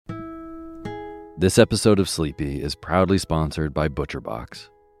This episode of Sleepy is proudly sponsored by ButcherBox.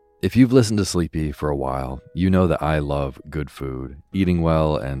 If you've listened to Sleepy for a while, you know that I love good food, eating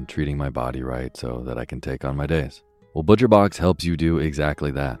well, and treating my body right so that I can take on my days. Well, ButcherBox helps you do exactly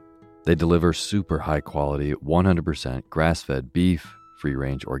that. They deliver super high quality, 100% grass-fed beef,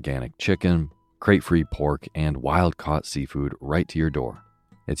 free-range organic chicken, crate-free pork, and wild-caught seafood right to your door.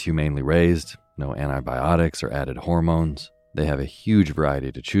 It's humanely raised, no antibiotics or added hormones. They have a huge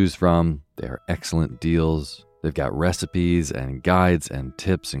variety to choose from. They are excellent deals. They've got recipes and guides and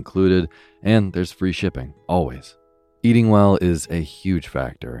tips included, and there's free shipping, always. Eating well is a huge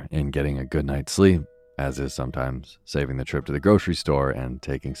factor in getting a good night's sleep, as is sometimes saving the trip to the grocery store and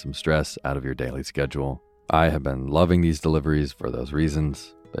taking some stress out of your daily schedule. I have been loving these deliveries for those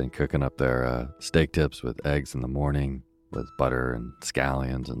reasons. Been cooking up their steak tips with eggs in the morning with butter and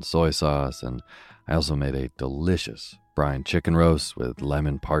scallions and soy sauce, and I also made a delicious brine chicken roast with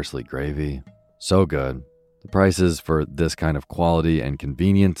lemon parsley gravy. So good. The prices for this kind of quality and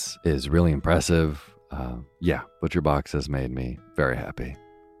convenience is really impressive. ButcherBox has made me very happy.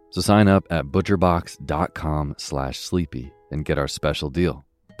 So sign up at butcherbox.com/sleepy and get our special deal.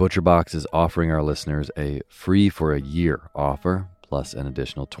 ButcherBox is offering our listeners a free for a year offer, plus an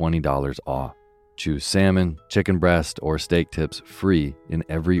additional $20 off. Choose salmon, chicken breast, or steak tips free in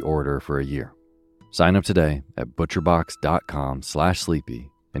every order for a year. Sign up today at butcherbox.com/sleepy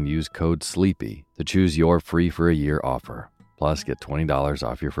and use code SLEEPY to choose your free for a year offer. Plus, get $20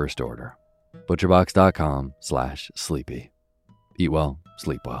 off your first order. butcherbox.com/sleepy. Eat well,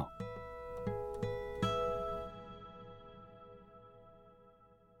 sleep well.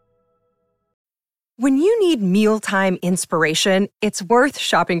 When you need mealtime inspiration, it's worth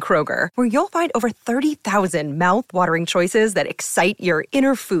shopping Kroger, where you'll find over 30,000 mouth-watering choices that excite your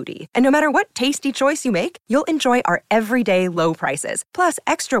inner foodie. And no matter what tasty choice you make, you'll enjoy our everyday low prices, plus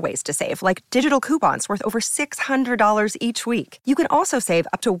extra ways to save, like digital coupons worth over $600 each week. You can also save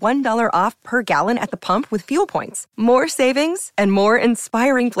up to $1 off per gallon at the pump with fuel points. More savings and more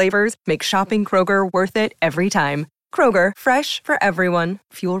inspiring flavors make shopping Kroger worth it every time. Kroger, fresh for everyone.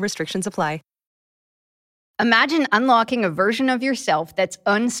 Fuel restrictions apply. Imagine unlocking a version of yourself that's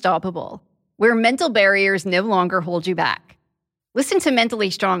unstoppable, where mental barriers no longer hold you back. Listen to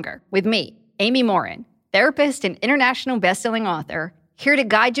Mentally Stronger with me, Amy Morin, therapist and international best-selling author, here to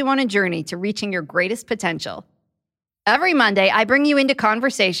guide you on a journey to reaching your greatest potential. Every Monday, I bring you into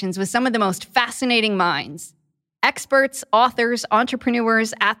conversations with some of the most fascinating minds. Experts, authors,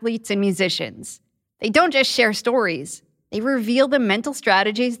 entrepreneurs, athletes, and musicians. They don't just share stories. They reveal the mental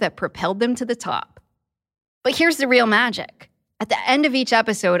strategies that propelled them to the top. But here's the real magic. At the end of each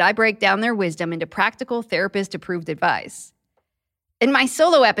episode, I break down their wisdom into practical therapist-approved advice. In my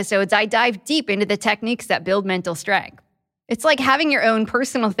solo episodes, I dive deep into the techniques that build mental strength. It's like having your own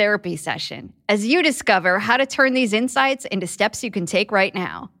personal therapy session as you discover how to turn these insights into steps you can take right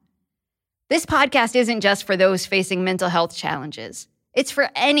now. This podcast isn't just for those facing mental health challenges. It's for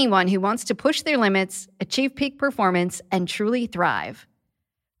anyone who wants to push their limits, achieve peak performance, and truly thrive.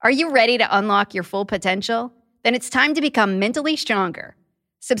 Are you ready to unlock your full potential? Then it's time to become mentally stronger.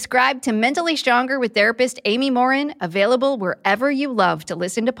 Subscribe to Mentally Stronger with therapist Amy Morin, available wherever you love to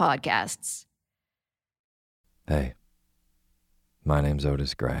listen to podcasts. Hey, my name's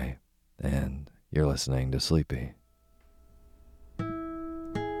Otis Gray, and you're listening to Sleepy. A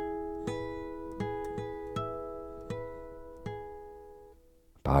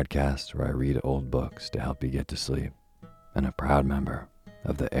podcast where I read old books to help you get to sleep, and a proud member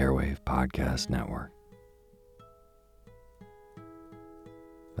of the Airwave Podcast Network.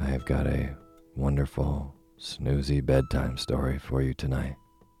 I have got a wonderful, snoozy bedtime story for you tonight.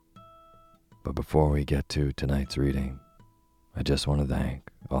 But before we get to tonight's reading, I just want to thank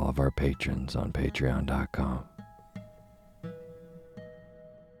all of our patrons on patreon.com.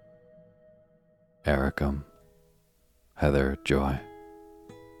 Ericum, Heather Joy,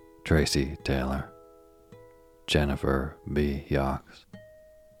 Tracy Taylor, Jennifer B. Yox,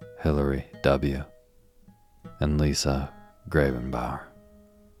 Hillary W., and Lisa Gravenbauer.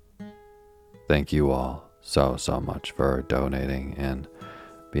 Thank you all so much for donating and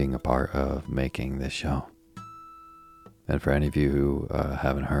being a part of making this show. And for any of you who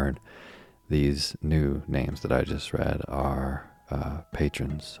haven't heard, these new names that I just read are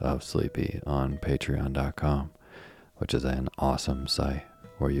patrons of Sleepy on patreon.com, which is an awesome site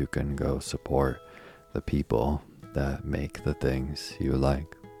where you can go support the people that make the things you like.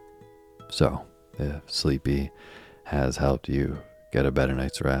 So, if Sleepy has helped you get a better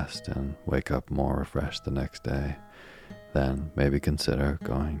night's rest and wake up more refreshed the next day, then maybe consider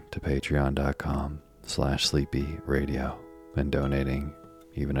going to patreon.com/sleepyradio and donating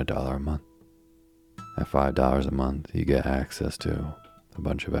even $1 a month. At $5 a month, you get access to a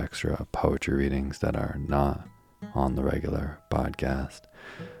bunch of extra poetry readings that are not on the regular podcast.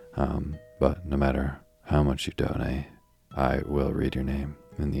 But no matter how much you donate, I will read your name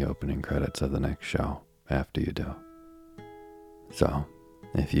in the opening credits of the next show after you do. So,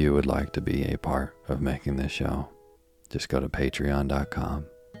 if you would like to be a part of making this show, just go to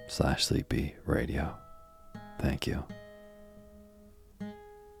patreon.com/sleepyradio. Thank you.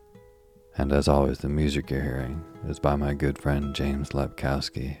 And as always, the music you're hearing is by my good friend James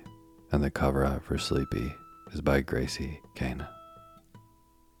Lepkowski, and the cover art for Sleepy is by Gracie Kana.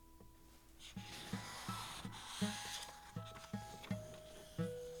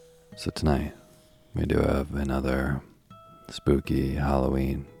 So tonight, we do have another spooky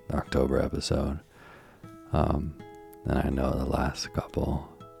Halloween October episode. And I know the last couple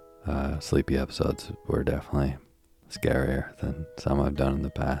Sleepy episodes were definitely scarier than some I've done in the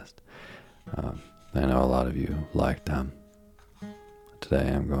past. I know a lot of you liked them. Today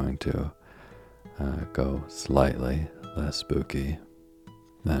I'm going to go slightly less spooky.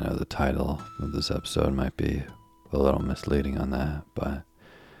 I know the title of this episode might be a little misleading on that, but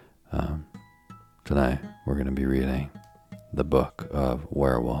tonight we're going to be reading The Book of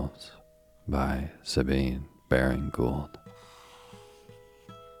Werewolves by Sabine Baring Gould.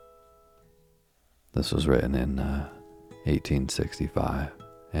 This was written in 1865,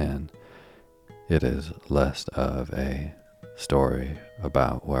 and it is less of a story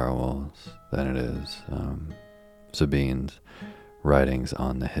about werewolves than it is Sabine's writings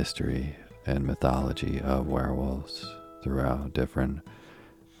on the history and mythology of werewolves throughout different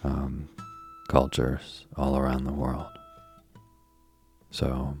cultures all around the world.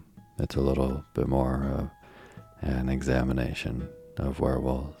 So it's a little bit more of an examination of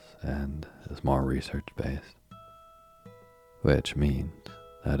werewolves and is more research-based, which means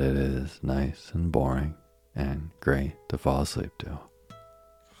that it is nice and boring and great to fall asleep to.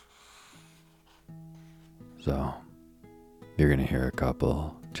 So, you're going to hear a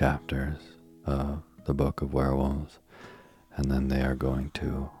couple chapters of the Book of Werewolves, and then they are going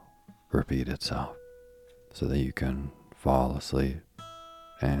to repeat itself so that you can fall asleep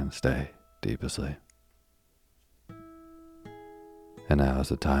and stay deep asleep. And now is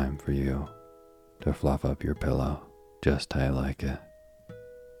the time for you to fluff up your pillow just how you like it.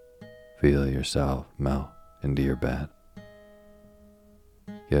 Feel yourself melt into your bed.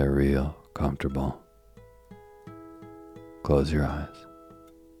 Get real comfortable. Close your eyes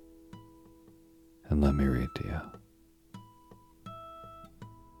and let me read to you.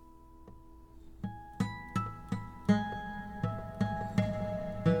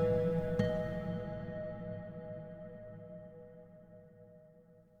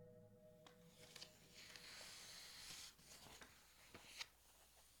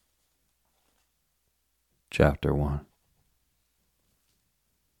 Chapter 1.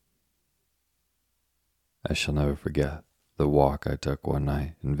 I shall never forget the walk I took one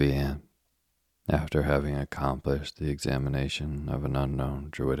night in Vienne, after having accomplished the examination of an unknown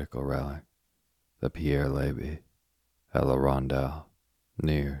druidical relic, the Pierre Léby, at La Rondelle,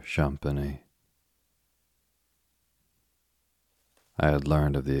 near Champigny. I had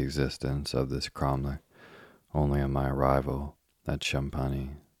learned of the existence of this cromlech only on my arrival at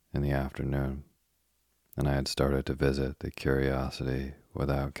Champigny in the afternoon, and I had started to visit the curiosity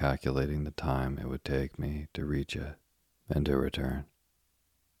without calculating the time it would take me to reach it and to return.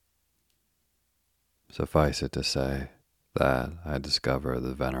 Suffice it to say that I discovered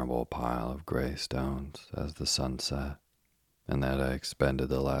the venerable pile of gray stones as the sun set, and that I expended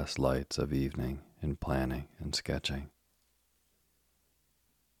the last lights of evening in planning and sketching.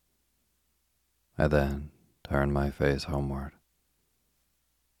 I then turned my face homeward.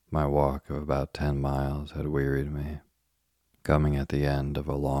 My walk of about 10 miles had wearied me, coming at the end of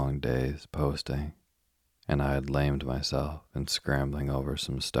a long day's posting, and I had lamed myself in scrambling over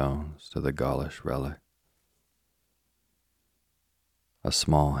some stones to the Gaulish relic. A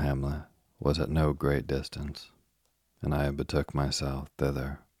small hamlet was at no great distance, and I betook myself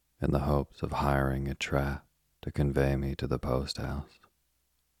thither in the hopes of hiring a trap to convey me to the post house.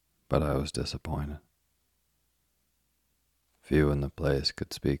 But I was disappointed. Few in the place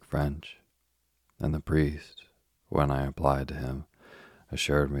could speak French, and the priest, when I applied to him,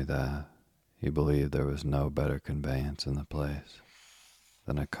 assured me that he believed there was no better conveyance in the place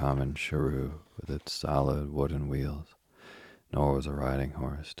than a common charrue with its solid wooden wheels, nor was a riding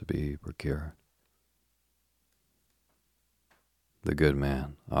horse to be procured. The good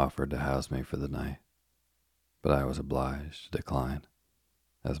man offered to house me for the night, but I was obliged to decline,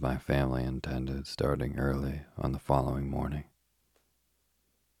 as my family intended starting early on the following morning.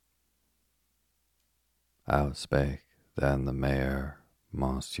 Out spake then the mayor,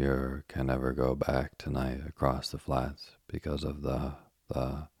 Monsieur can never go back tonight across the flats because of the,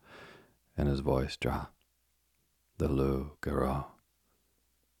 and his voice dropped, the Loup Garou.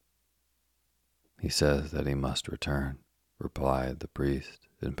 He says that he must return, replied the priest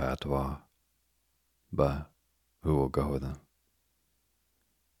in patois. But who will go with him?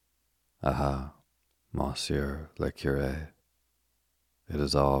 Aha, Monsieur le Curé, it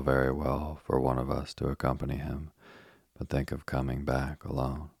is all very well for one of us to accompany him, but think of coming back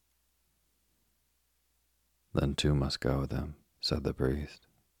alone. Then two must go with him, said the priest,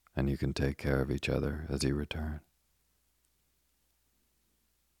 and you can take care of each other as you return.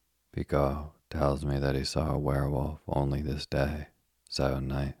 Picot tells me that he saw a werewolf only this day,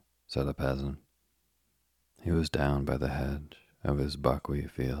 night, said a peasant. He was down by the hedge of his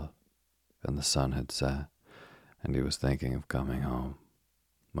buckwheat field, and the sun had set, and he was thinking of coming home,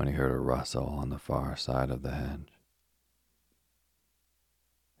 when he heard a rustle on the far side of the hedge.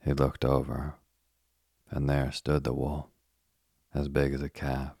 He looked over, and there stood the wolf, as big as a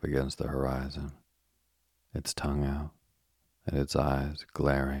calf against the horizon, its tongue out, and its eyes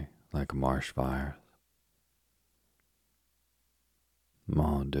glaring like marsh fires.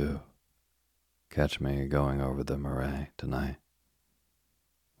 Mon Dieu, catch me going over the Marais tonight.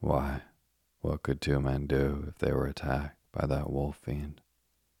 Why, what could two men do if they were attacked by that wolf fiend?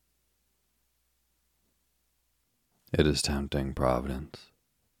 It is tempting Providence,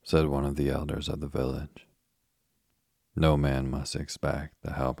 said one of the elders of the village. No man must expect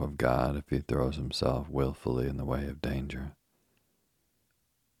the help of God if he throws himself willfully in the way of danger.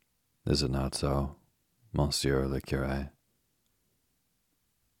 Is it not so, Monsieur le Curé?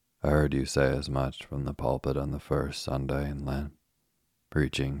 I heard you say as much from the pulpit on the first Sunday in Lent,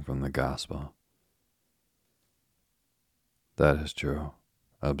 preaching from the gospel. That is true,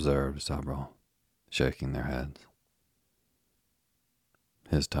 observed several, shaking their heads.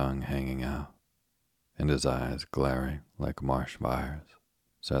 His tongue hanging out, and his eyes glaring like marsh fires,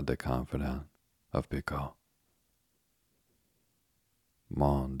 said the confidant of Picot.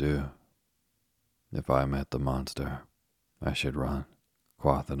 Mon Dieu, if I met the monster, I should run,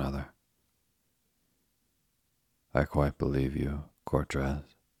 quoth another. I quite believe you, Cortez.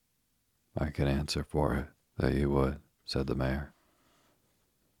 I can answer for it that you would, said the mayor.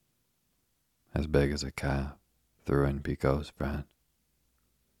 As big as a calf, threw in Picot's friend.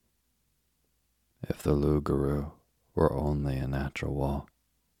 If the Loup Garou were only a natural wolf,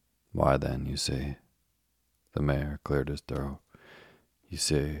 why then, you see, the mayor cleared his throat, you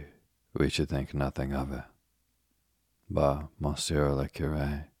see, we should think nothing of it. But, Monsieur le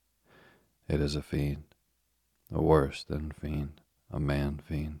Curé, it is a fiend, a worse than fiend, a man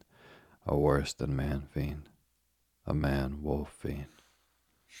fiend, a worse than man fiend, a man-wolf fiend.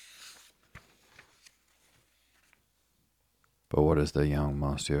 But what is the young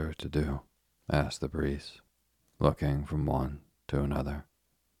monsieur to do? Asked the priest, looking from one to another.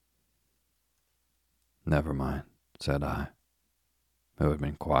 Never mind, said I, who had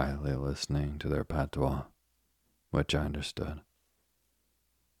been quietly listening to their patois, which I understood.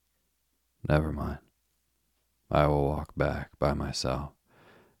 Never mind. I will walk back by myself,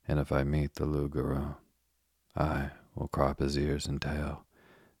 and if I meet the Loup Garou, I will crop his ears and tail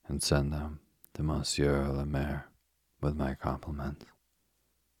and send them to Monsieur le Maire with my compliments.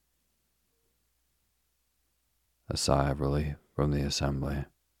 A sigh of relief from the assembly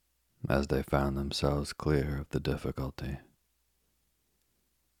as they found themselves clear of the difficulty.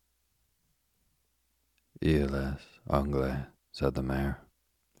 Il est anglais, said the mayor,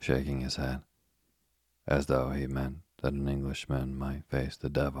 shaking his head, as though he meant that an Englishman might face the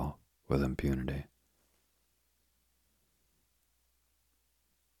devil with impunity.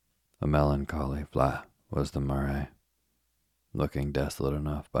 A melancholy flat was the Marais, looking desolate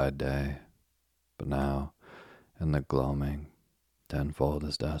enough by day, but now, in the gloaming, tenfold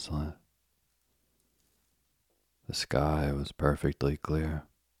as desolate. The sky was perfectly clear,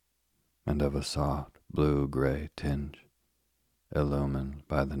 and of a soft blue-gray tinge, illumined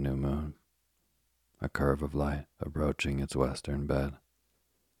by the new moon, a curve of light approaching its western bed.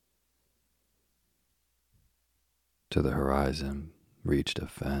 To the horizon reached a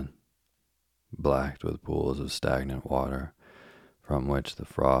fen, blacked with pools of stagnant water, from which the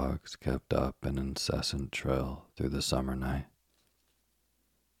frogs kept up an incessant trill through the summer night.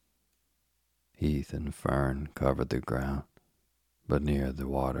 Heath and fern covered the ground, but near the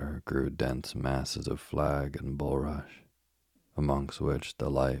water grew dense masses of flag and bulrush, amongst which the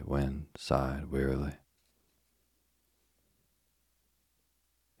light wind sighed wearily.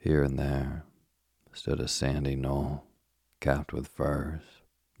 Here and there stood a sandy knoll, capped with firs,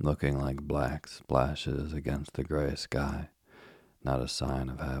 looking like black splashes against the gray sky, not a sign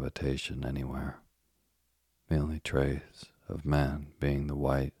of habitation anywhere. The only trace of man being the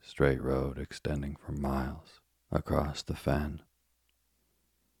white, straight road extending for miles across the fen.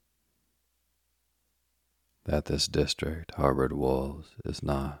 That this district harbored wolves is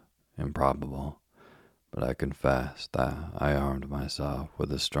not improbable, but I confess that I armed myself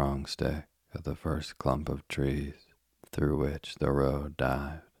with a strong stick at the first clump of trees through which the road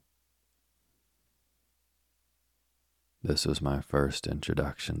dived. This was my first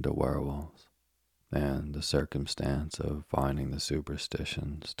introduction to werewolves, and the circumstance of finding the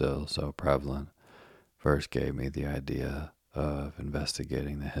superstition still so prevalent first gave me the idea of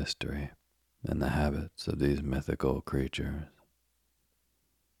investigating the history and the habits of these mythical creatures.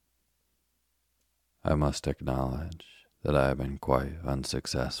 I must acknowledge that I have been quite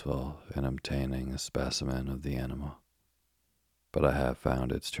unsuccessful in obtaining a specimen of the animal, but I have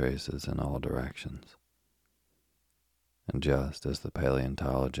found its traces in all directions. And just as the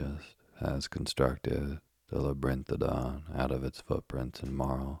paleontologist has constructed the labyrinthodon out of its footprints in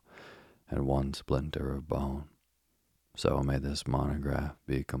marl and one splinter of bone, so may this monograph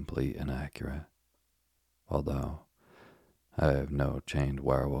be complete and accurate, although I have no chained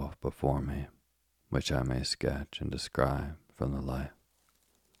werewolf before me, which I may sketch and describe from the life.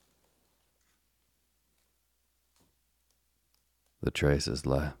 The traces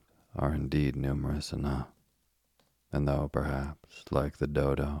left are indeed numerous enough, and though perhaps, like the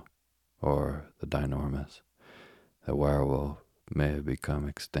dodo or the dinormus, the werewolf may have become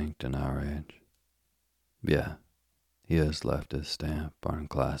extinct in our age, yet he has left his stamp on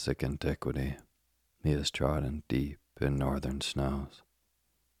classic antiquity. He has trodden deep in northern snows,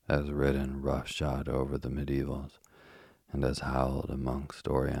 has ridden roughshod over the medievals, and has howled amongst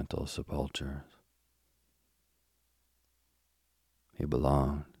oriental sepulchres. He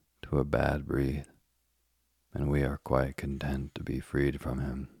belonged to a bad breed, and we are quite content to be freed from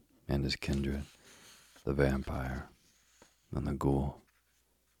him and his kindred, the vampire and the ghoul.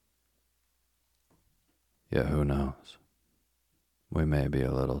 Yet who knows? We may be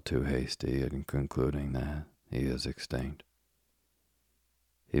a little too hasty in concluding that he is extinct.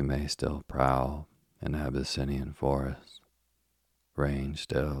 He may still prowl in Abyssinian forests, range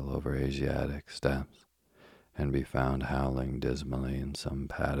still over Asiatic steppes, and be found howling dismally in some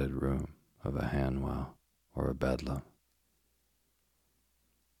padded room of a Hanwell or a Bedlam.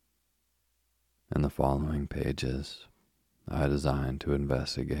 In the following pages, I design to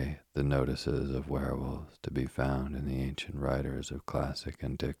investigate the notices of werewolves to be found in the ancient writers of classic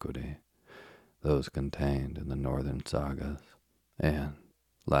antiquity, those contained in the northern sagas, and,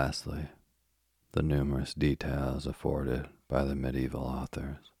 lastly, the numerous details afforded by the medieval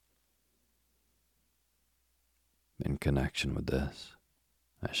authors. In connection with this,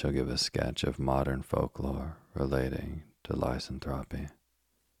 I shall give a sketch of modern folklore relating to lycanthropy.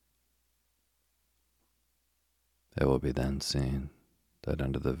 It will be then seen that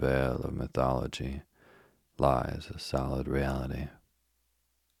under the veil of mythology lies a solid reality,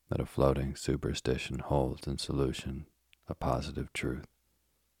 that a floating superstition holds in solution a positive truth.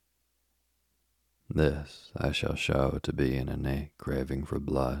 This I shall show to be an innate craving for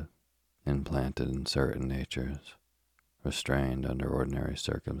blood, implanted in certain natures, restrained under ordinary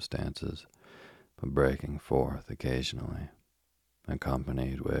circumstances, but breaking forth occasionally,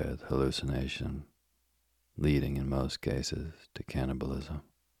 accompanied with hallucination, leading in most cases to cannibalism.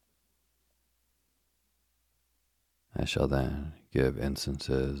 I shall then give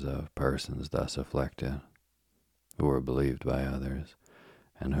instances of persons thus afflicted, who were believed by others,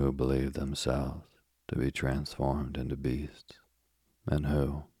 and who believed themselves to be transformed into beasts, and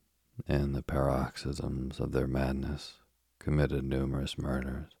who, in the paroxysms of their madness, committed numerous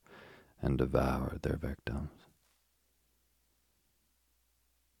murders and devoured their victims.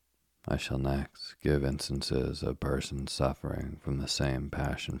 I shall next give instances of persons suffering from the same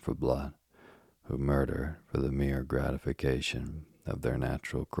passion for blood, who murder for the mere gratification of their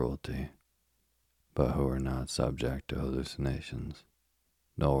natural cruelty, but who are not subject to hallucinations,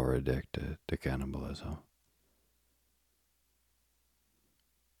 nor addicted to cannibalism.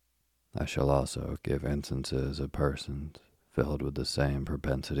 I shall also give instances of persons filled with the same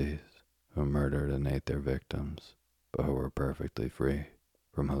propensities, who murdered and ate their victims, but who were perfectly free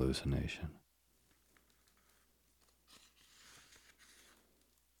from hallucination.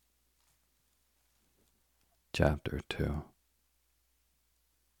 Chapter 2.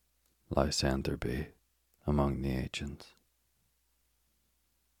 Lycanthropy among the ancients.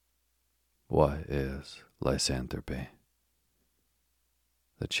 What is lycanthropy?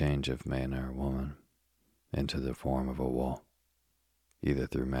 The change of man or woman into the form of a wolf, either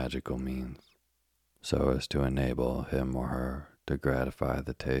through magical means, so as to enable him or her to gratify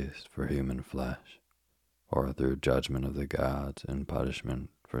the taste for human flesh, or through judgment of the gods in punishment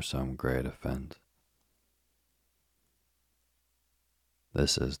for some great offense.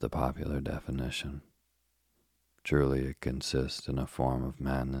 This is the popular definition. Truly it consists in a form of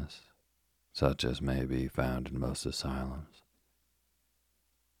madness, such as may be found in most asylums.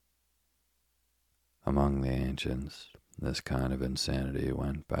 Among the ancients, this kind of insanity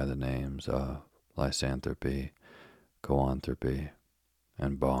went by the names of lycanthropy, coanthropy,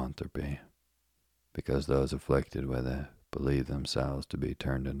 and boanthropy, because those afflicted with it believed themselves to be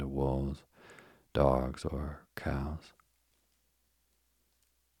turned into wolves, dogs, or cows.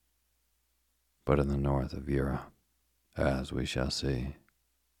 But in the north of Europe, as we shall see,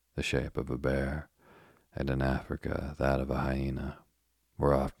 the shape of a bear, and in Africa that of a hyena,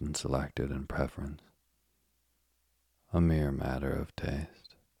 were often selected in preference. A mere matter of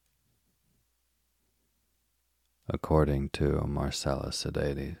taste. According to Marcellus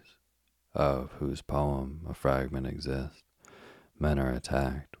Sidetes, of whose poem a fragment exists, men are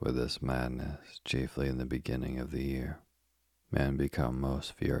attacked with this madness chiefly in the beginning of the year. Men become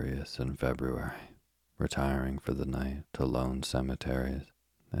most furious in February, retiring for the night to lone cemeteries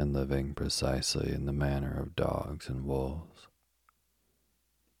and living precisely in the manner of dogs and wolves.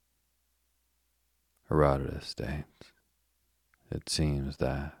 Herodotus states, "It seems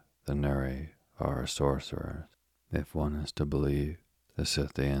that the Nuri are sorcerers, if one is to believe the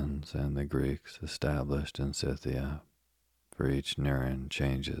Scythians and the Greeks established in Scythia, for each Nurian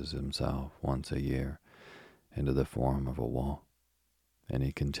changes himself once a year into the form of a wolf, and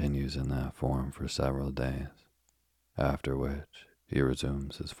he continues in that form for several days, after which he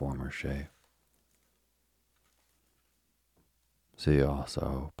resumes his former shape." See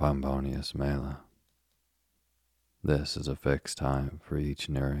also Pomponius Mela. This is a fixed time for each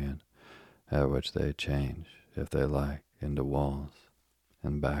Nurian, at which they change, if they like, into wolves,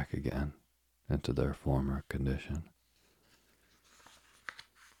 and back again into their former condition.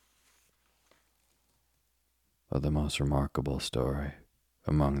 But the most remarkable story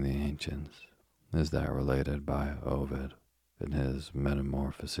among the ancients is that related by Ovid in his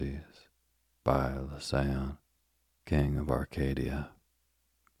Metamorphoses by Lycaon, king of Arcadia,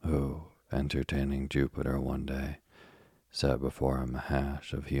 who, entertaining Jupiter one day, set before him a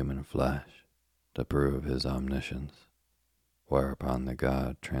hash of human flesh to prove his omniscience, whereupon the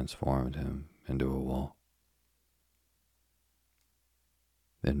god transformed him into a wolf.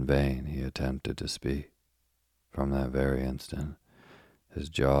 In vain he attempted to speak. From that very instant his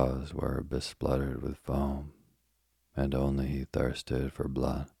jaws were bespluttered with foam, and only he thirsted for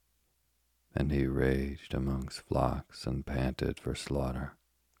blood, and he raged amongst flocks and panted for slaughter.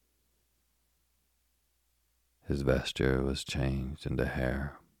 His vesture was changed into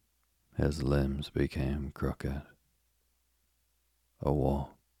hair, his limbs became crooked. A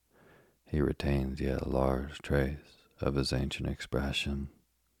wolf, he retains yet a large trace of his ancient expression.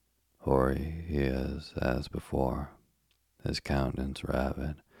 Hoary he is as before, his countenance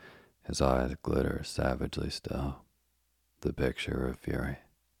ravid, his eyes glitter savagely still, the picture of fury.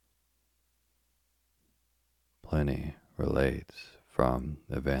 Pliny relates from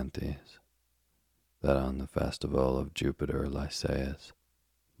Evanthes that on the festival of Jupiter Lycaeus,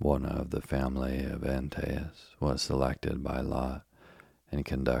 one of the family of Antaeus was selected by lot and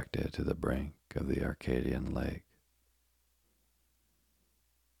conducted to the brink of the Arcadian lake.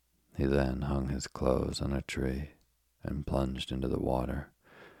 He then hung his clothes on a tree and plunged into the water,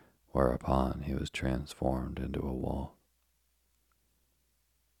 whereupon he was transformed into a wolf.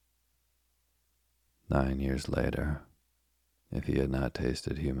 9 years later, if he had not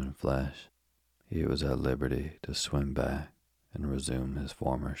tasted human flesh, he was at liberty to swim back and resume his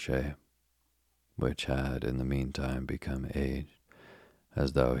former shape, which had in the meantime become aged,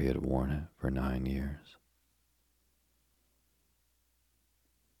 as though he had worn it for 9 years.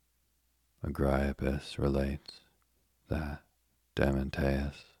 Agrippius relates that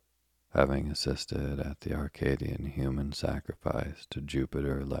Damantius, having assisted at the Arcadian human sacrifice to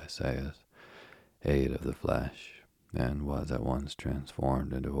Jupiter Lycaeus, ate of the flesh, and was at once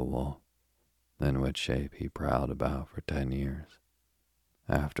transformed into a wolf, in which shape he prowled about for 10 years,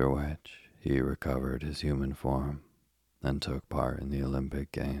 after which he recovered his human form and took part in the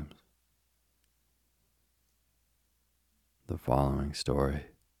Olympic Games. The following story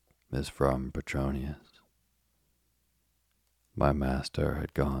is from Petronius. My master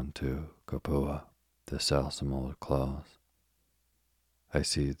had gone to Capua to sell some old clothes. I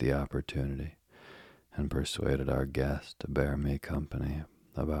seized the opportunity and persuaded our guest to bear me company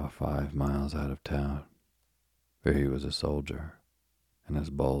about 5 miles out of town, for he was a soldier, and as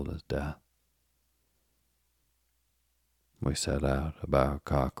bold as death. We set out about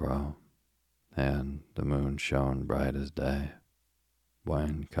cockcrow, and the moon shone bright as day,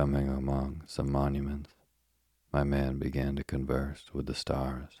 when, coming among some monuments, my man began to converse with the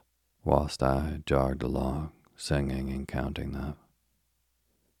stars, whilst I jogged along, singing and counting them.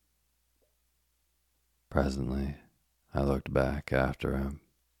 Presently, I looked back after him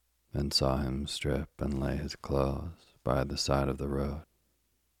and saw him strip and lay his clothes by the side of the road.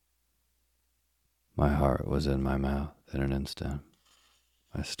 My heart was in my mouth in an instant.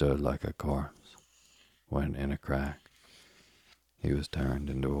 I stood like a corpse, when in a crack he was turned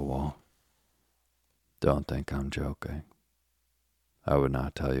into a wall. Don't think I'm joking. I would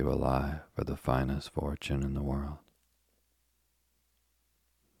not tell you a lie for the finest fortune in the world.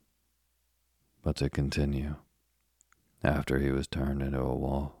 But to continue, after he was turned into a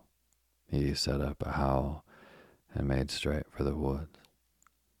wolf, he set up a howl and made straight for the woods.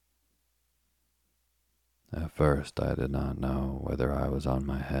 At first I did not know whether I was on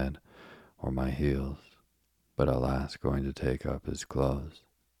my head or my heels, but at last going to take up his clothes,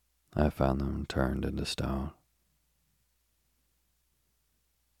 I found them turned into stone.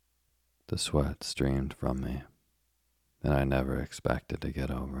 The sweat streamed from me, and I never expected to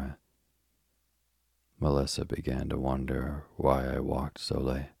get over it. Melissa began to wonder why I walked so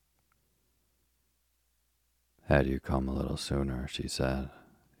late. Had you come a little sooner, she said,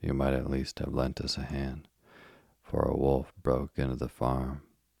 you might at least have lent us a hand, for a wolf broke into the farm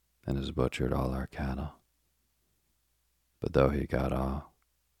and has butchered all our cattle. But though he got off,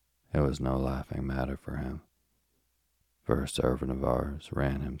 it was no laughing matter for him, for a servant of ours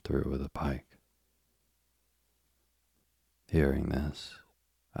ran him through with a pike. Hearing this,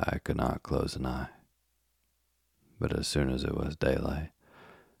 I could not close an eye. But as soon as it was daylight,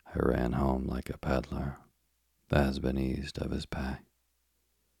 I ran home like a peddler that has been eased of his pack.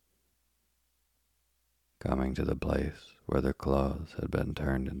 Coming to the place where the clothes had been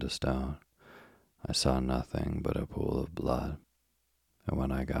turned into stone, I saw nothing but a pool of blood, and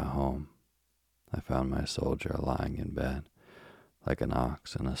when I got home, I found my soldier lying in bed like an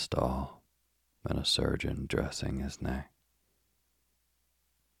ox in a stall, and a surgeon dressing his neck.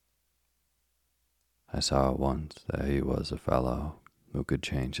 I saw at once that he was a fellow who could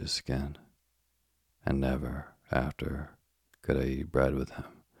change his skin, and never after could I eat bread with him.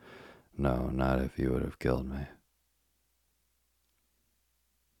 No, not if he would have killed me.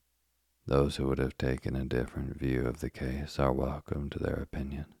 Those who would have taken a different view of the case are welcome to their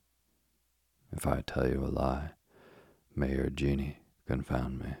opinion. If I tell you a lie, may your genie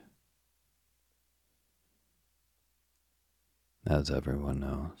confound me. As everyone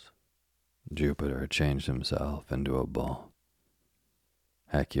knows, Jupiter changed himself into a bull.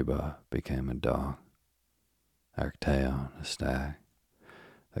 Hecuba became a dog. Actaeon a stag.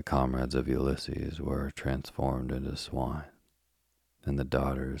 The comrades of Ulysses were transformed into swine, and the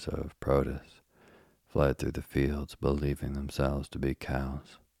daughters of Proetus fled through the fields, believing themselves to be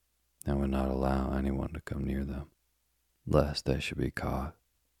cows, and would not allow anyone to come near them, lest they should be caught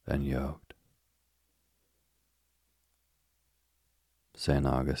and yoked. St.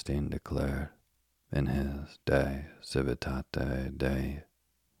 Augustine declared in his De Civitate Dei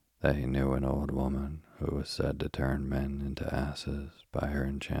that he knew an old woman who was said to turn men into asses by her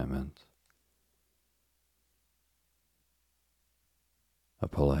enchantments.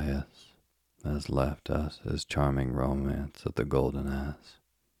 Apuleius has left us his charming romance of the Golden Ass,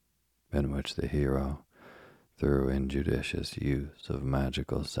 in which the hero, through injudicious use of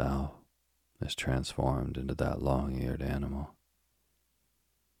magical salve, is transformed into that long-eared animal.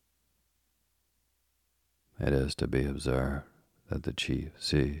 It is to be observed that the chief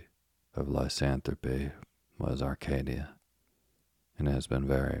seat of lycanthropy was Arcadia, and it has been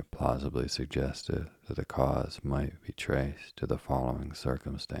very plausibly suggested that the cause might be traced to the following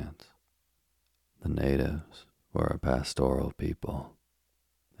circumstance. The natives were a pastoral people,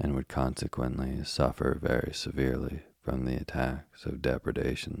 and would consequently suffer very severely from the attacks of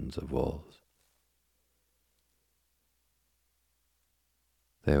depredations of wolves.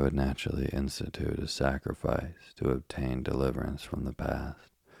 They would naturally institute a sacrifice to obtain deliverance from the past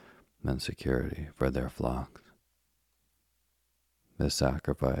and security for their flocks. This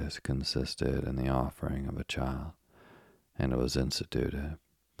sacrifice consisted in the offering of a child, and it was instituted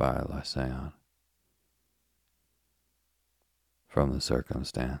by Lycaon. From the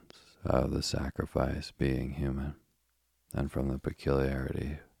circumstance of the sacrifice being human, and from the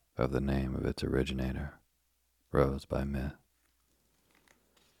peculiarity of the name of its originator, rose by myth.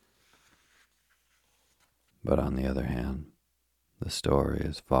 But on the other hand, the story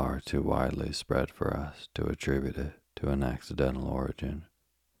is far too widely spread for us to attribute it to an accidental origin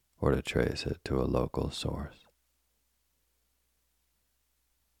or to trace it to a local source.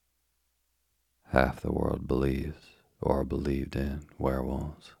 Half the world believes or believed in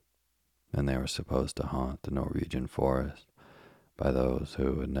werewolves, and they were supposed to haunt the Norwegian forest by those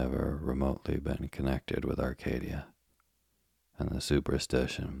who had never remotely been connected with Arcadia, and the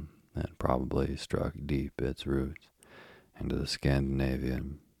superstition had probably struck deep its roots into the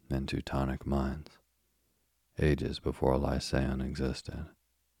Scandinavian and Teutonic minds, ages before Lycaon existed,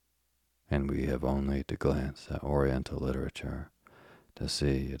 and we have only to glance at Oriental literature to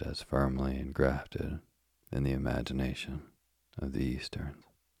see it as firmly engrafted in the imagination of the Easterns.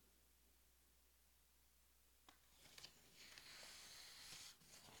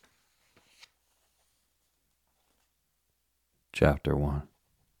 Chapter 1.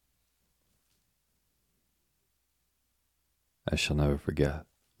 I shall never forget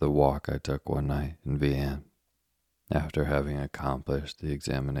the walk I took one night in Vienne, after having accomplished the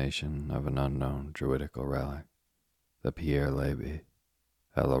examination of an unknown druidical relic, the Pierre Léby,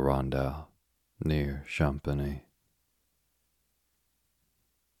 at La Rondelle, near Champigny.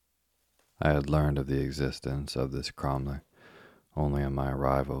 I had learned of the existence of this cromlech only on my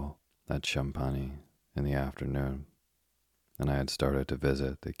arrival at Champigny in the afternoon, and I had started to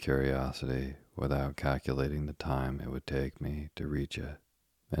visit the curiosity without calculating the time it would take me to reach it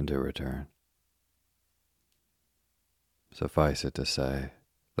and to return. Suffice it to say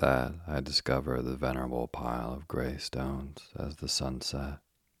that I discovered the venerable pile of gray stones as the sun set,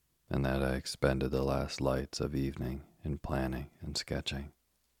 and that I expended the last lights of evening in planning and sketching.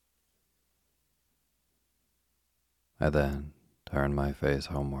 I then turned my face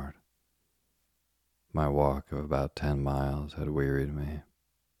homeward. My walk of about 10 miles had wearied me,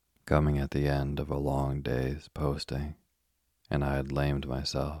 coming at the end of a long day's posting, and I had lamed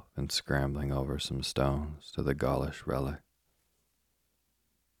myself in scrambling over some stones to the Gaulish relic.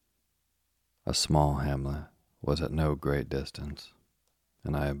 A small hamlet was at no great distance,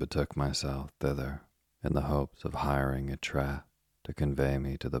 and I betook myself thither in the hopes of hiring a trap to convey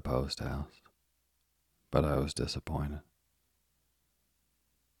me to the post house. But I was disappointed.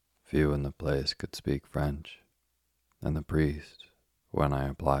 Few in the place could speak French, and the priest, when I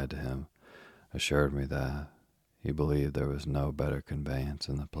applied to him, assured me that he believed there was no better conveyance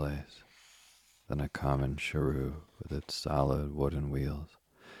in the place than a common cheroot with its solid wooden wheels,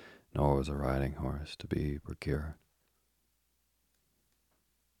 nor was a riding horse to be procured.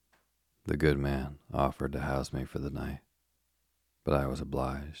 The good man offered to house me for the night, but I was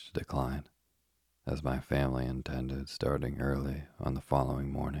obliged to decline, as my family intended starting early on the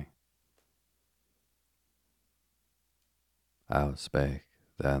following morning. Out spake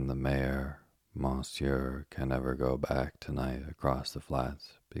then the mayor, Monsieur can never go back tonight across the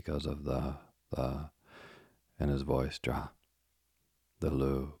flats because of the, and his voice dropped, the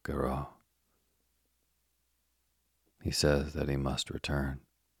loup garou. He says that he must return,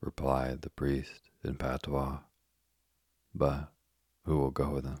 replied the priest in patois, but who will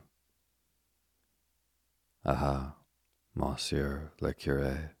go with him? Aha, Monsieur le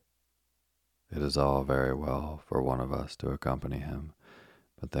Curé, it is all very well for one of us to accompany him,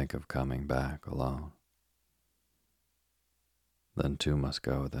 but think of coming back alone. Then 2 must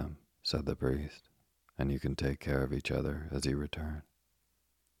go with him, said the priest, and you can take care of each other as you return.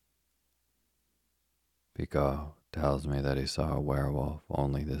 Picot tells me that he saw a werewolf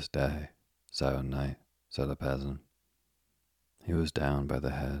only this day, Saturday night, said a peasant. He was down by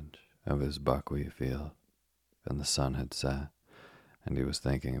the hedge of his buckwheat field, and the sun had set, and he was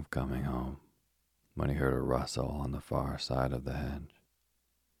thinking of coming home, when he heard a rustle on the far side of the hedge.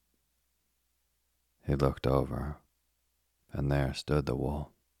 He looked over, and there stood the wolf,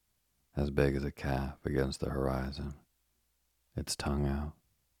 as big as a calf against the horizon, its tongue out,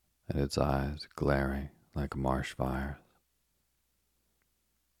 and its eyes glaring like marsh fires.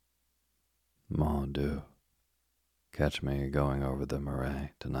 Mon Dieu, catch me going over the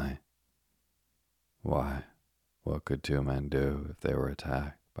Marais tonight. Why, what could 2 men do if they were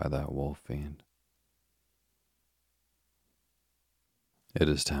attacked by that wolf fiend? It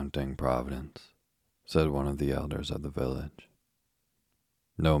is tempting Providence, said one of the elders of the village.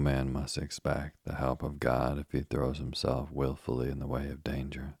 No man must expect the help of God if he throws himself willfully in the way of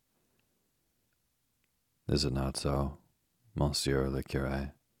danger. Is it not so, Monsieur le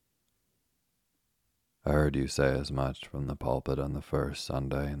Curé? I heard you say as much from the pulpit on the first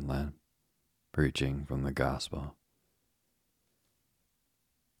Sunday in Lent, preaching from the gospel.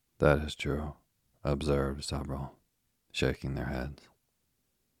 That is true, observed several, shaking their heads.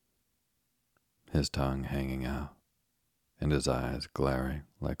 His tongue hanging out, and his eyes glaring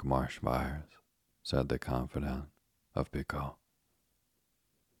like marsh fires, said the confidant, of Picot.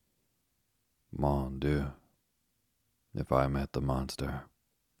 Mon Dieu, if I met the monster,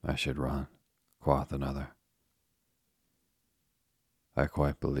 I should run, quoth another. I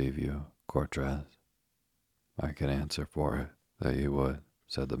quite believe you, Cortez. I can answer for it that you would,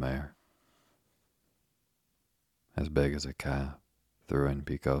 said the mayor. As big as a calf, threw in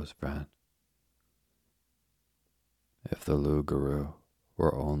Picot's friend. If the loup-garou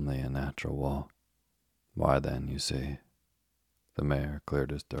were only a natural wall, why then, you see, the mayor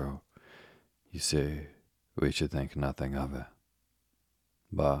cleared his throat, you see, we should think nothing of it.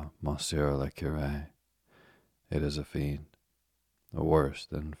 But, monsieur le curé, it is a fiend, a worse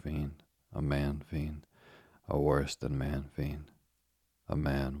than fiend, a man-fiend, a worse than man-fiend, a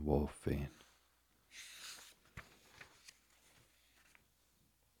man-wolf fiend.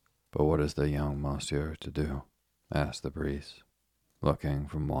 But what is the young monsieur to do? Asked the priest, looking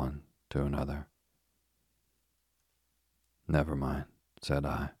from one to another. Never mind, said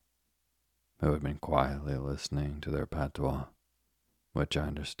I, who had been quietly listening to their patois, which I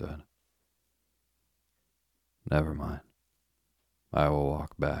understood. Never mind. I will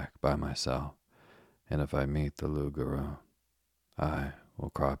walk back by myself, and if I meet the loup-garou, I will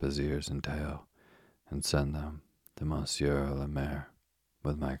crop his ears and tail and send them to Monsieur le Maire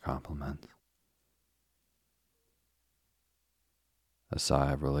with my compliments. A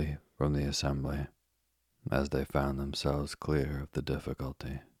sigh of relief from the assembly as they found themselves clear of the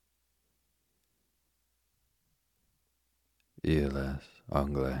difficulty. Il est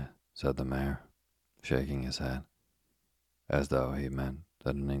anglais, said the mayor, shaking his head, as though he meant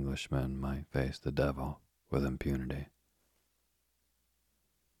that an Englishman might face the devil with impunity.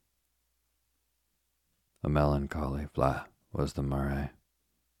 A melancholy flat was the Marais,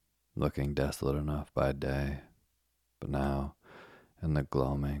 looking desolate enough by day, but now, in the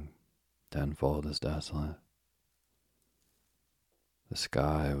gloaming, tenfold as desolate. The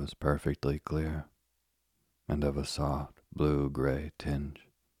sky was perfectly clear, and of a soft blue-gray tinge,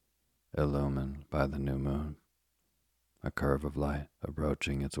 illumined by the new moon, a curve of light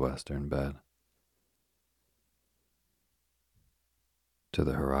approaching its western bed. To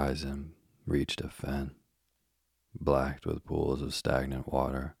the horizon reached a fen, blacked with pools of stagnant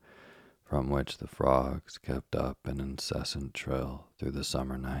water, from which the frogs kept up an incessant trill through the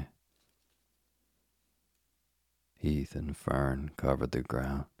summer night. Heath and fern covered the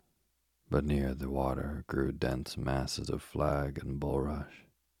ground, but near the water grew dense masses of flag and bulrush,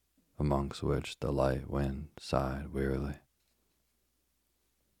 amongst which the light wind sighed wearily.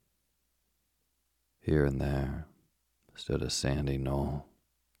 Here and there stood a sandy knoll,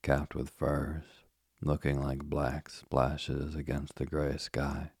 capped with firs, looking like black splashes against the gray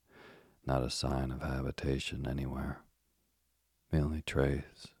sky, not a sign of habitation anywhere. The only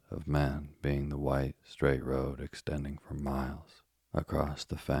trace of men being the white, straight road extending for miles across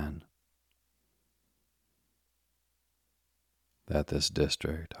the fen. That this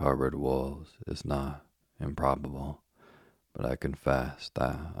district harbored wolves is not improbable, but I confess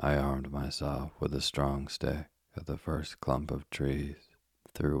that I armed myself with a strong stick at the first clump of trees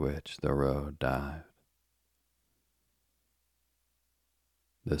through which the road dived.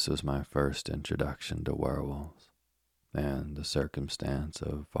 This was my first introduction to werewolves, and the circumstance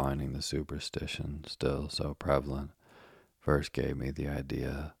of finding the superstition still so prevalent first gave me the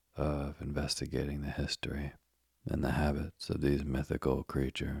idea of investigating the history and the habits of these mythical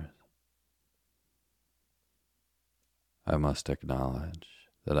creatures. I must acknowledge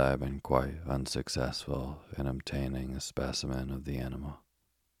that I have been quite unsuccessful in obtaining a specimen of the animal,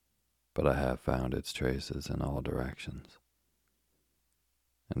 but I have found its traces in all directions.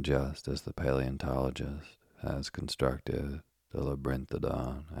 And just as the paleontologist has constructed the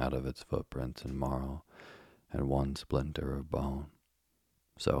labyrinthodon out of its footprints in marl and one splinter of bone,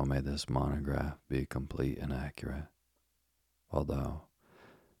 so may this monograph be complete and accurate, although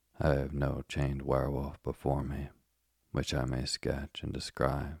I have no chained werewolf before me, which I may sketch and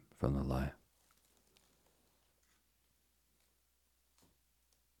describe from the life.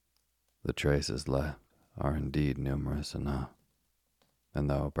 The traces left are indeed numerous enough, and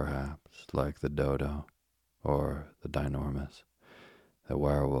though perhaps, like the dodo or the dinormus, the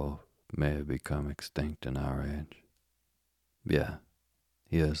werewolf may have become extinct in our age, yet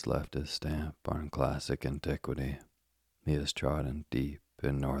he has left his stamp on classic antiquity. He has trodden deep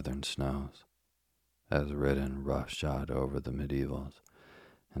in northern snows, has ridden roughshod over the medievals,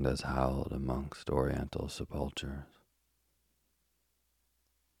 and has howled amongst oriental sepulchres.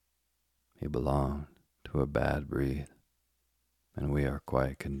 He belonged to a bad breed, and we are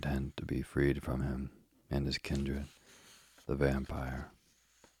quite content to be freed from him and his kindred, the vampire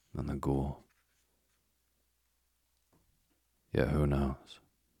and the ghoul. Yet who knows?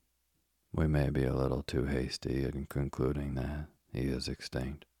 We may be a little too hasty in concluding that he is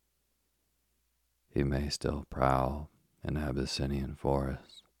extinct. He may still prowl in Abyssinian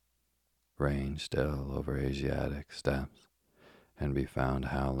forests, range still over Asiatic steppes, and be found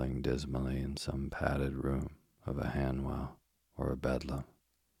howling dismally in some padded room of a Hanwell or a Bedlam.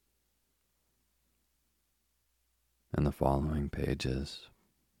 In the following pages,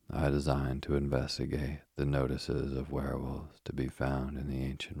 I designed to investigate the notices of werewolves to be found in the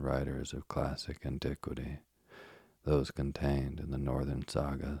ancient writers of classic antiquity, those contained in the northern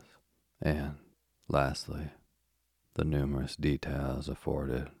sagas, and, lastly, the numerous details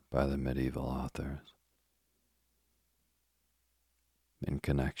afforded by the medieval authors. In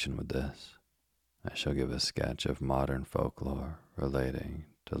connection with this, I shall give a sketch of modern folklore relating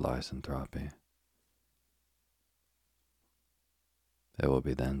to lycanthropy. It will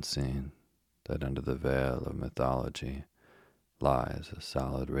be then seen that under the veil of mythology lies a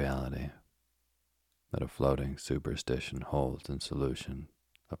solid reality, that a floating superstition holds in solution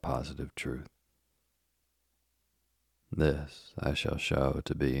a positive truth. This I shall show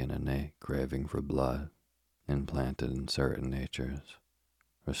to be an innate craving for blood, implanted in certain natures,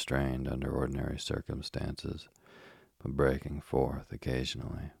 restrained under ordinary circumstances, but breaking forth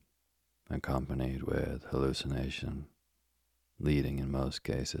occasionally, accompanied with hallucination, leading in most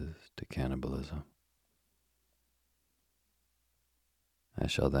cases to cannibalism. I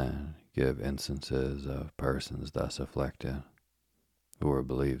shall then give instances of persons thus afflicted, who were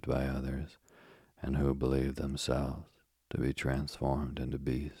believed by others, and who believed themselves to be transformed into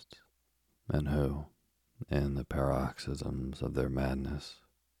beasts, and who, in the paroxysms of their madness,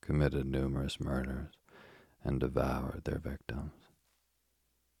 committed numerous murders and devoured their victims.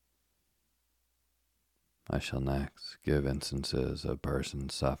 I shall next give instances of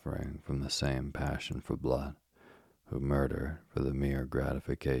persons suffering from the same passion for blood, who murder for the mere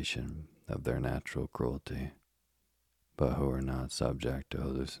gratification of their natural cruelty, but who are not subject to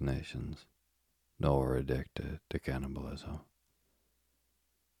hallucinations, nor addicted to cannibalism.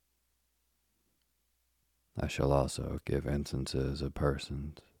 I shall also give instances of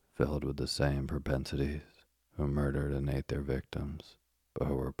persons filled with the same propensities, who murdered and ate their victims, but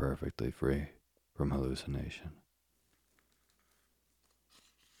who were perfectly free from hallucination.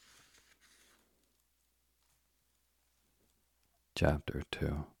 Chapter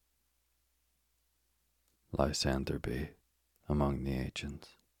 2. Lycanthropy among the ancients.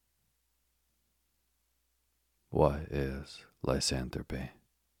 What is lycanthropy?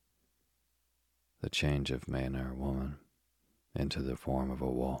 The change of man or woman into the form of a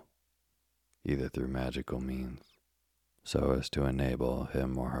wolf, either through magical means, so as to enable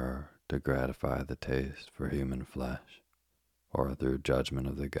him or her to gratify the taste for human flesh, or through judgment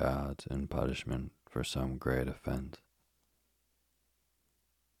of the gods in punishment for some great offense.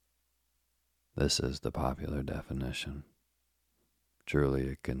 This is the popular definition. Truly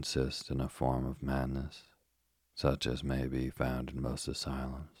it consists in a form of madness, such as may be found in most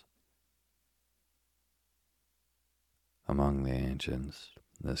asylums. Among the ancients,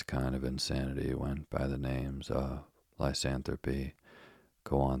 this kind of insanity went by the names of lycanthropy,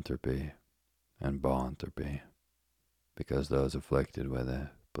 coanthropy, and boanthropy, because those afflicted with it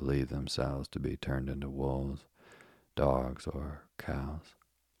believed themselves to be turned into wolves, dogs, or cows.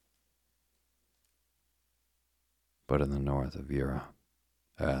 But in the north of Europe,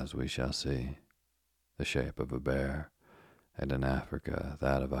 as we shall see, the shape of a bear, and in Africa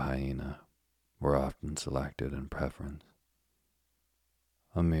that of a hyena, were often selected in preference.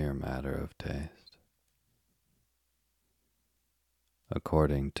 A mere matter of taste.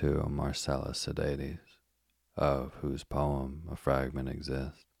 According to Marcellus Sidetes, of whose poem a fragment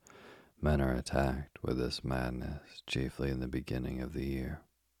exists, men are attacked with this madness chiefly in the beginning of the year.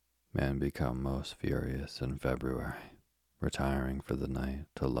 Men become most furious in February, retiring for the night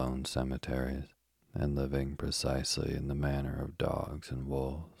to lone cemeteries and living precisely in the manner of dogs and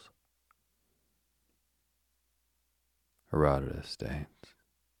wolves. Herodotus states,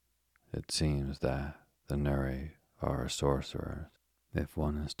 "It seems that the Nuri are sorcerers, if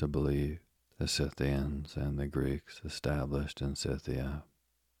one is to believe the Scythians and the Greeks established in Scythia,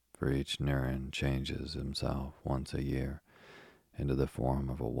 for each Nurian changes himself once a year into the form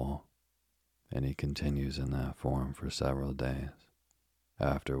of a wolf, and he continues in that form for several days,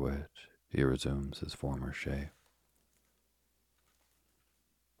 after which he resumes his former shape."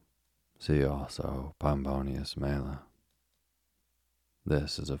 See also Pomponius Mela.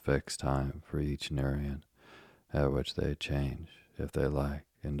 This is a fixed time for each Nurian, at which they change, if they like,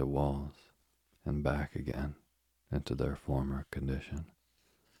 into wolves, and back again into their former condition.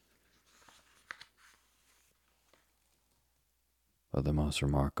 But the most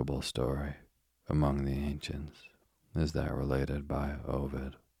remarkable story among the ancients is that related by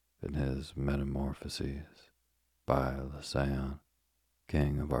Ovid in his Metamorphoses by Lycaon,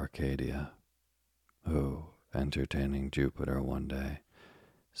 king of Arcadia, who, entertaining Jupiter one day,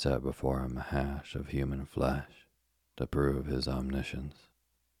 set before him a hash of human flesh to prove his omniscience,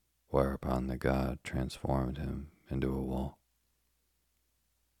 whereupon the god transformed him into a wolf.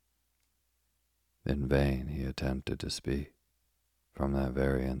 In vain he attempted to speak. From that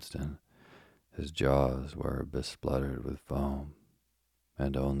very instant, his jaws were bespluttered with foam,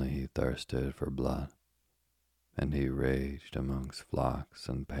 and only he thirsted for blood, and he raged amongst flocks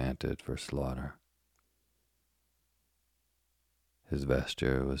and panted for slaughter. His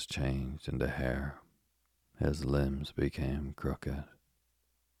vesture was changed into hair, his limbs became crooked.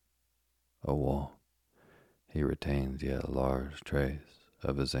 A wolf, he retains yet a large trace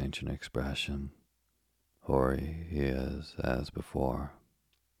of his ancient expression. Hoary he is as before,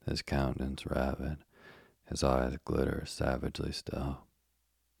 his countenance rapid, his eyes glitter savagely still,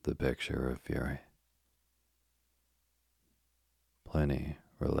 the picture of fury. Pliny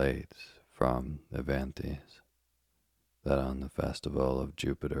relates from Evanthes that on the festival of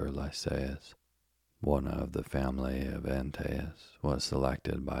Jupiter Lycaeus, one of the family of Antaeus was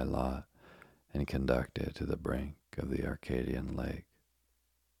selected by lot and conducted to the brink of the Arcadian lake.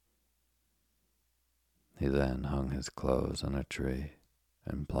 He then hung his clothes on a tree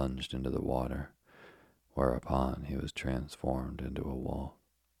and plunged into the water, whereupon he was transformed into a wolf.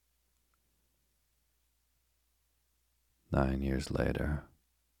 9 years later,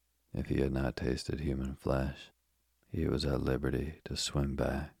 if he had not tasted human flesh, he was at liberty to swim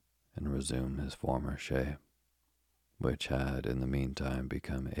back and resume his former shape, which had in the meantime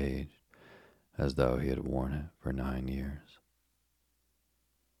become aged, as though he had worn it for 9 years.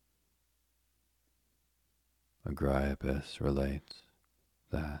 Agrippius relates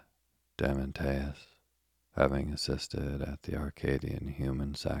that Damantius, having assisted at the Arcadian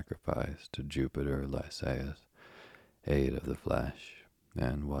human sacrifice to Jupiter Lycaeus, ate of the flesh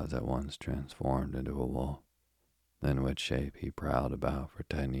and was at once transformed into a wolf, in which shape he prowled about for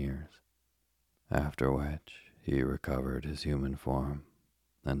 10 years, after which he recovered his human form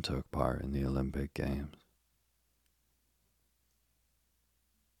and took part in the Olympic Games.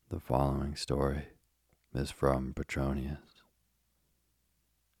 The following story is from Petronius.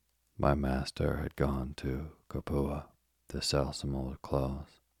 My master had gone to Capua to sell some old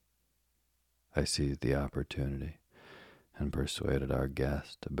clothes. I seized the opportunity and persuaded our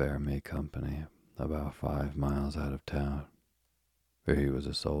guest to bear me company about 5 miles out of town, for he was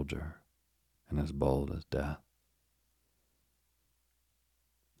a soldier and as bold as death.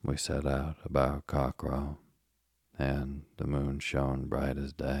 We set out about cockcrow, and the moon shone bright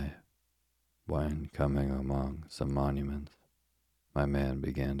as day, when, coming among some monuments, my man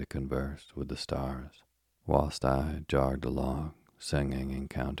began to converse with the stars, whilst I jogged along, singing and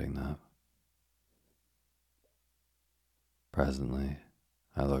counting them. Presently,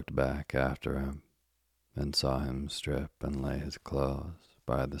 I looked back after him and saw him strip and lay his clothes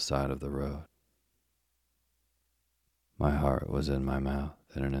by the side of the road. My heart was in my mouth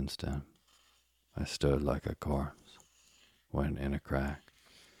in an instant. I stood like a corpse, when in a crack,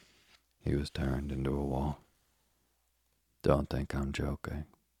 he was turned into a wolf. Don't think I'm joking.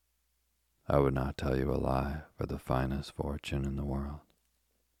 I would not tell you a lie for the finest fortune in the world.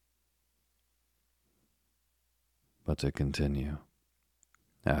 But to continue,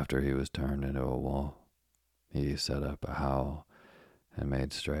 after he was turned into a wolf, he set up a howl and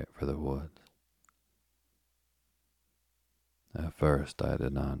made straight for the woods. At first I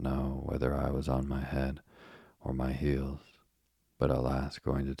did not know whether I was on my head or my heels, but at last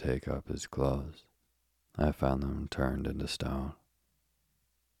going to take up his clothes, I found them turned into stone.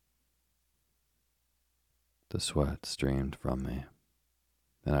 The sweat streamed from me,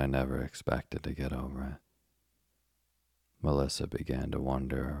 and I never expected to get over it. Melissa began to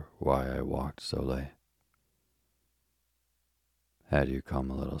wonder why I walked so late. Had you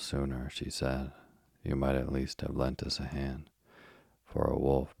come a little sooner, she said, you might at least have lent us a hand, for a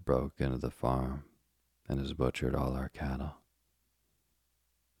wolf broke into the farm and has butchered all our cattle.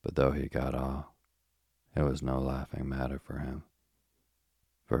 But though he got off, it was no laughing matter for him,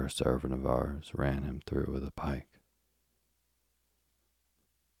 for a servant of ours ran him through with a pike.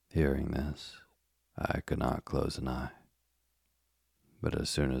 Hearing this, I could not close an eye, but as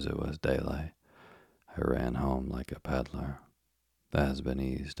soon as it was daylight, I ran home like a peddler that has been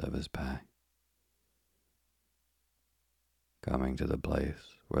eased of his pack. Coming to the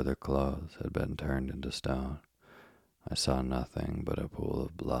place where the clothes had been turned into stone, I saw nothing but a pool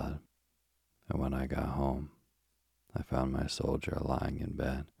of blood, and when I got home, I found my soldier lying in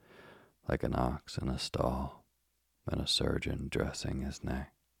bed, like an ox in a stall, and a surgeon dressing his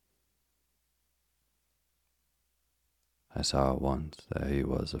neck. I saw at once that he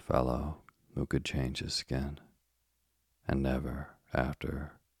was a fellow who could change his skin, and never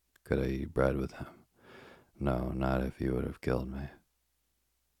after could I eat bread with him. No, not if he would have killed me.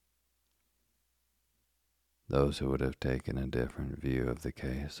 Those who would have taken a different view of the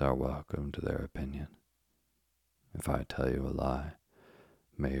case are welcome to their opinion. If I tell you a lie,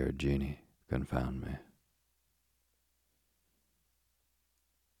 may your genie confound me.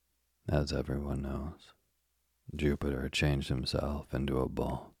 As everyone knows, Jupiter changed himself into a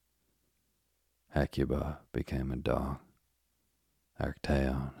bull. Hecuba became a dog.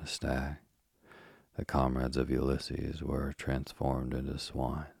 Actaeon a stag. The comrades of Ulysses were transformed into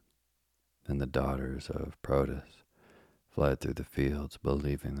swine, and the daughters of Proetus fled through the fields,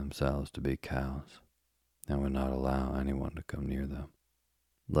 believing themselves to be cows, and would not allow anyone to come near them,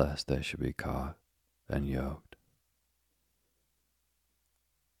 lest they should be caught and yoked.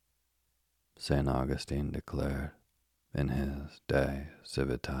 St. Augustine declared in his De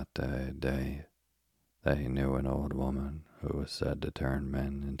Civitate Dei that he knew an old woman who was said to turn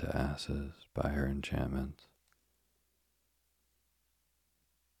men into asses by her enchantments.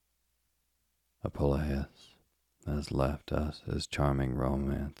 Apuleius has left us his charming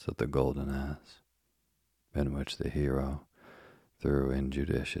romance of the Golden Ass, in which the hero, through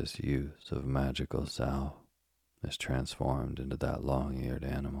injudicious use of magical salve, is transformed into that long-eared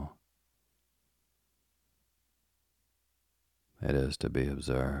animal. It is to be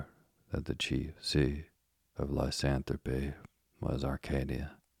observed that the chief seat of lycanthropy was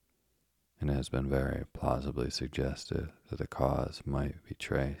Arcadia, and it has been very plausibly suggested that the cause might be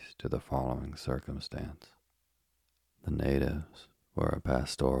traced to the following circumstance. The natives were a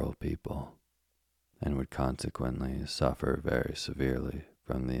pastoral people, and would consequently suffer very severely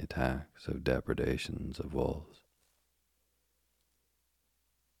from the attacks of depredations of wolves.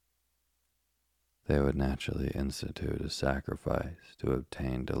 They would naturally institute a sacrifice to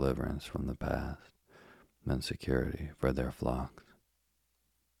obtain deliverance from the past and security for their flocks.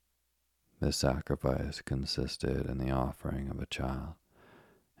 This sacrifice consisted in the offering of a child,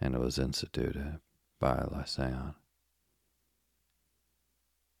 and it was instituted by Lycaon.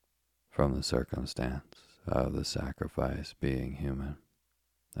 From the circumstance of the sacrifice being human,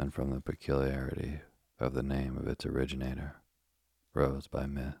 and from the peculiarity of the name of its originator, rose by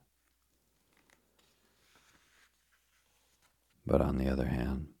myth. But on the other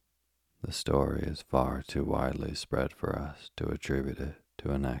hand, the story is far too widely spread for us to attribute it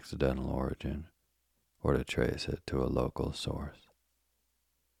to an accidental origin or to trace it to a local source.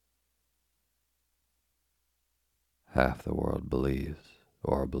 Half the world believes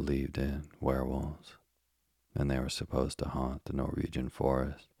or believed in werewolves, and they were supposed to haunt the Norwegian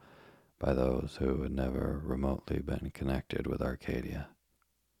forest by those who had never remotely been connected with Arcadia,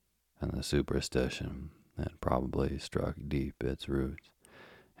 and the superstition had probably struck deep its roots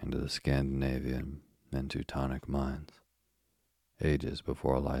into the Scandinavian and Teutonic minds, ages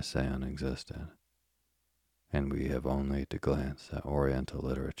before Lycaon existed, and we have only to glance at Oriental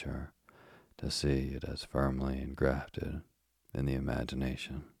literature to see it as firmly engrafted in the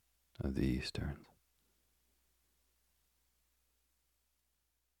imagination of the Easterns.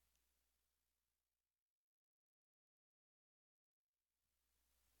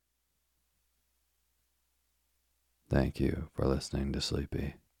 Thank you for listening to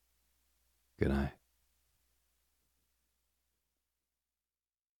Sleepy. Good night.